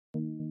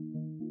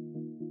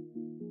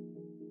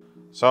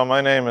So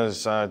my name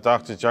is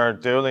Dr.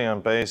 Gerard Dooly.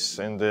 I'm based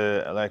in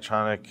the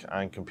Electronic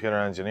and Computer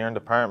Engineering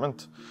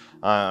Department.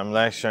 I'm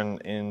lecturing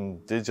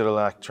in Digital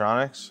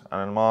Electronics,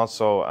 and I'm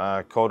also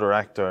a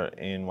co-director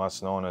in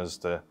what's known as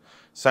the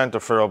Center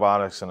for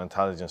Robotics and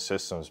Intelligent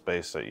Systems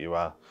based at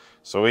UL.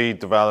 So we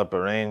develop a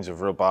range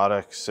of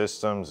robotic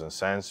systems and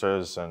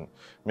sensors and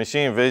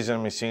machine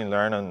vision, machine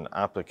learning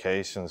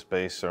applications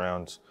based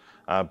around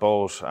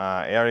both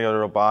aerial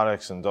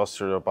robotics,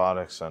 industrial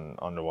robotics, and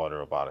underwater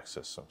robotic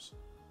systems.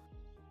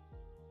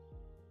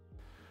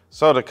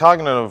 So the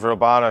Cognitive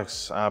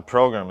Robotics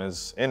program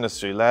is an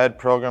industry-led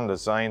program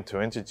designed to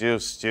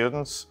introduce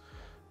students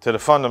to the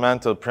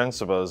fundamental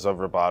principles of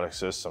robotic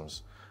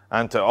systems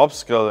and to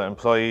upskill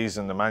employees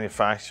in the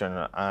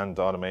manufacturing and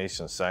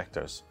automation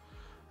sectors.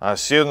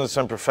 Students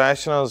and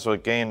professionals will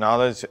gain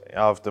knowledge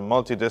of the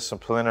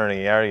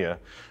multidisciplinary area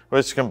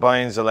which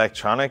combines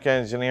electronic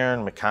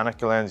engineering,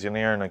 mechanical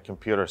engineering and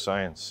computer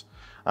science,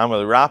 and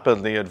will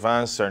rapidly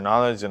advance their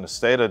knowledge in the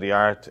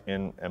state-of-the-art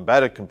in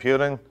embedded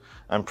computing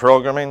and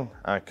programming,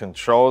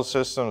 control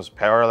systems,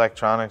 power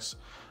electronics,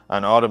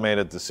 and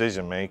automated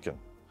decision making.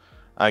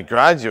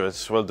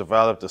 Graduates will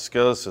develop the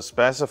skills to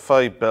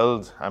specify,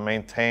 build, and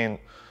maintain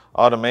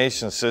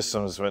automation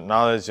systems with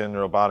knowledge in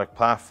robotic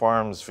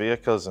platforms,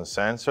 vehicles, and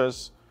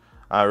sensors,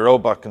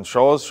 robot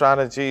control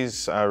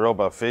strategies,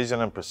 robot vision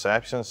and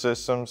perception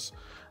systems,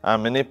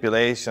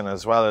 manipulation,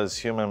 as well as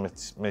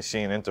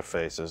human-machine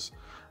interfaces,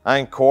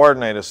 and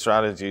coordinated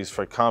strategies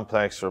for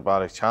complex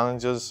robotic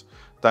challenges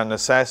that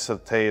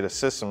necessitate a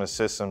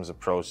system-of-systems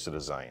approach to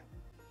design.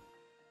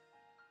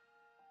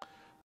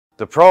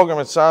 The program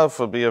itself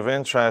will be of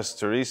interest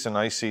to recent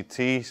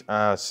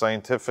ICT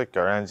scientific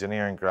or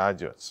engineering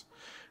graduates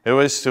who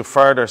wish to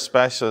further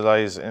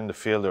specialize in the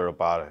field of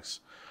robotics,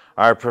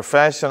 or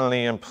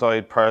professionally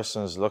employed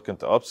persons looking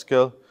to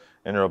upskill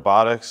in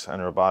robotics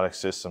and robotic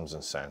systems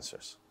and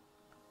sensors.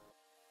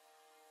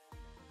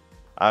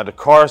 The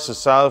course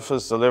itself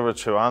is delivered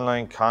through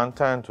online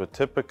content with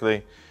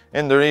typically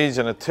in the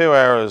region of 2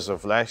 hours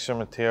of lecture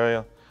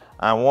material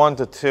and 1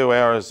 to 2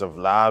 hours of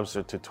labs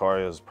or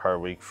tutorials per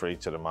week for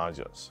each of the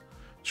modules.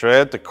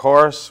 Throughout the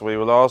course, we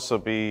will also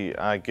be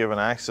given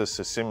access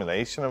to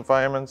simulation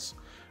environments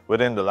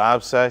within the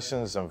lab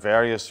sessions and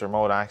various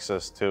remote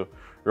access to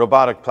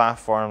robotic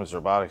platforms,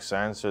 robotic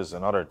sensors,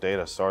 and other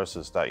data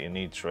sources that you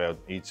need throughout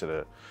each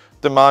of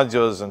the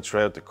modules and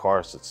throughout the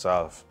course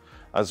itself.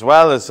 As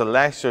well as the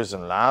lectures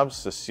and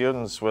labs, the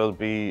students will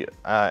be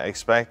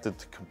expected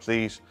to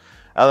complete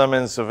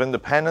elements of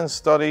independent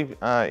study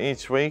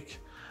each week,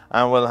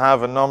 and we'll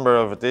have a number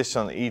of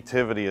additional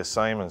activity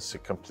assignments to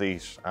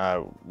complete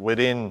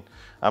within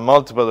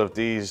multiple of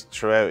these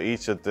throughout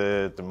each of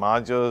the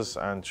modules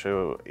and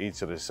through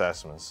each of the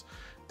assessments.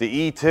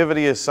 The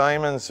activity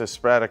assignments are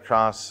spread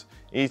across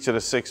each of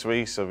the 6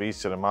 weeks of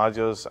each of the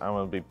modules and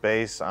will be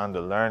based on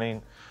the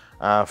learning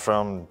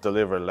from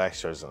delivered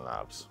lectures and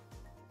labs.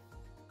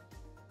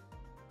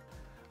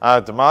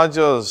 The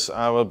modules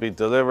will be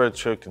delivered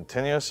through a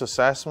continuous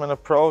assessment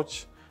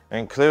approach,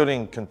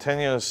 including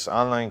continuous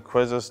online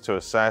quizzes to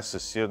assess the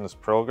students'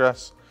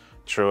 progress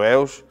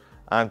throughout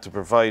and to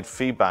provide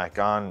feedback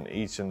on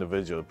each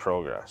individual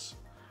progress.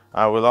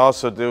 We'll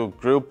also do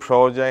group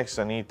projects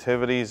and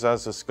activities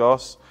as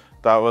discussed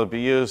that will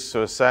be used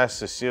to assess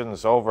the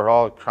students'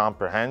 overall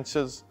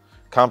comprehension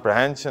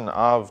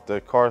of the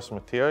course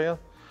material,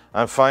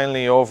 and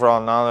finally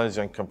overall knowledge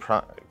and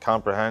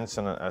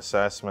comprehension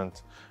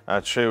assessment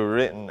through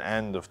written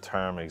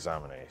end-of-term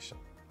examination.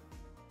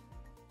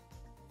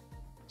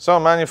 So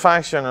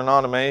manufacturing and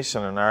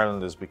automation in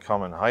Ireland is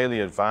becoming highly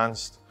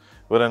advanced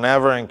with an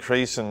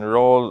ever-increasing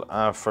role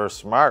for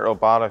smart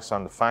robotics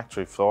on the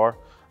factory floor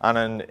and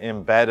in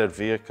embedded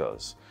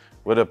vehicles,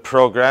 with a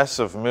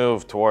progressive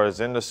move towards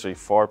Industry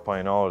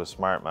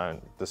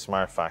 4.0, the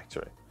smart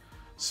factory.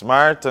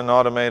 Smart and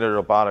automated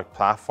robotic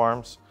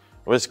platforms,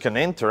 which can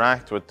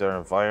interact with their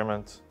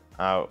environment,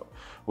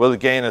 will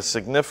gain a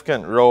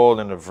significant role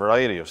in a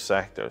variety of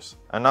sectors,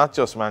 and not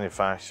just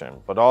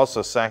manufacturing, but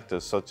also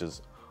sectors such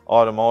as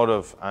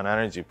automotive and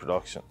energy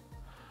production.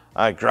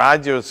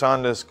 Graduates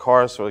on this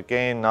course will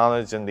gain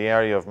knowledge in the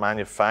area of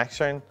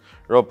manufacturing,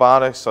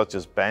 robotics such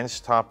as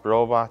benchtop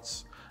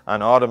robots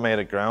and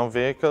automated ground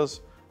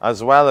vehicles,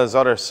 as well as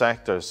other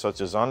sectors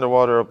such as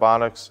underwater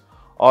robotics,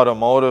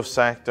 automotive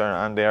sector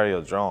and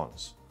aerial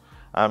drones.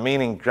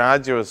 Meaning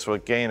graduates will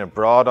gain a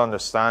broad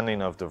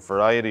understanding of the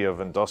variety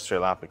of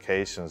industrial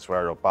applications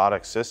where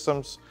robotic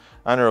systems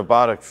and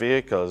robotic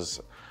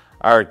vehicles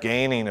are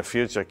gaining a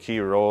future key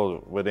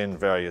role within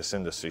various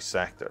industry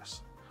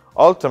sectors.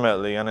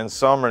 Ultimately, and in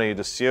summary,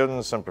 the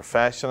students and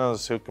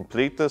professionals who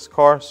complete this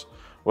course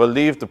will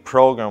leave the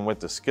program with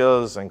the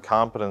skills and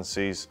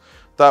competencies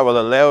that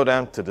will allow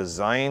them to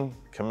design,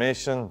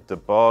 commission,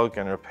 debug,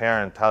 and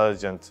repair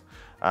intelligent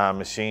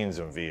machines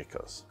and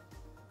vehicles.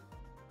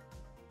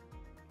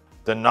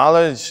 The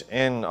knowledge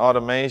in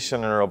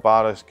automation and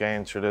robotics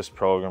gained through this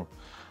program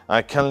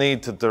can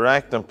lead to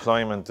direct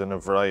employment in a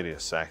variety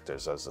of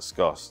sectors as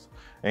discussed,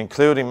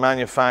 including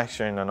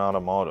manufacturing and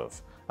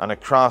automotive, and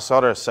across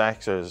other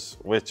sectors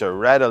which are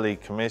readily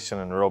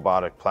commissioning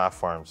robotic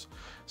platforms,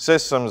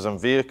 systems and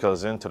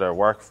vehicles into their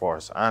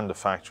workforce and the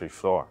factory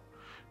floor.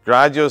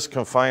 Graduates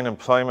can find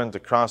employment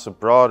across a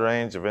broad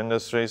range of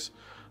industries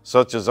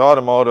such as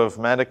automotive,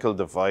 medical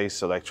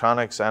device,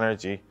 electronics,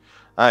 energy,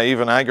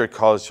 even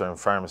agriculture and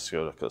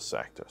pharmaceutical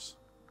sectors.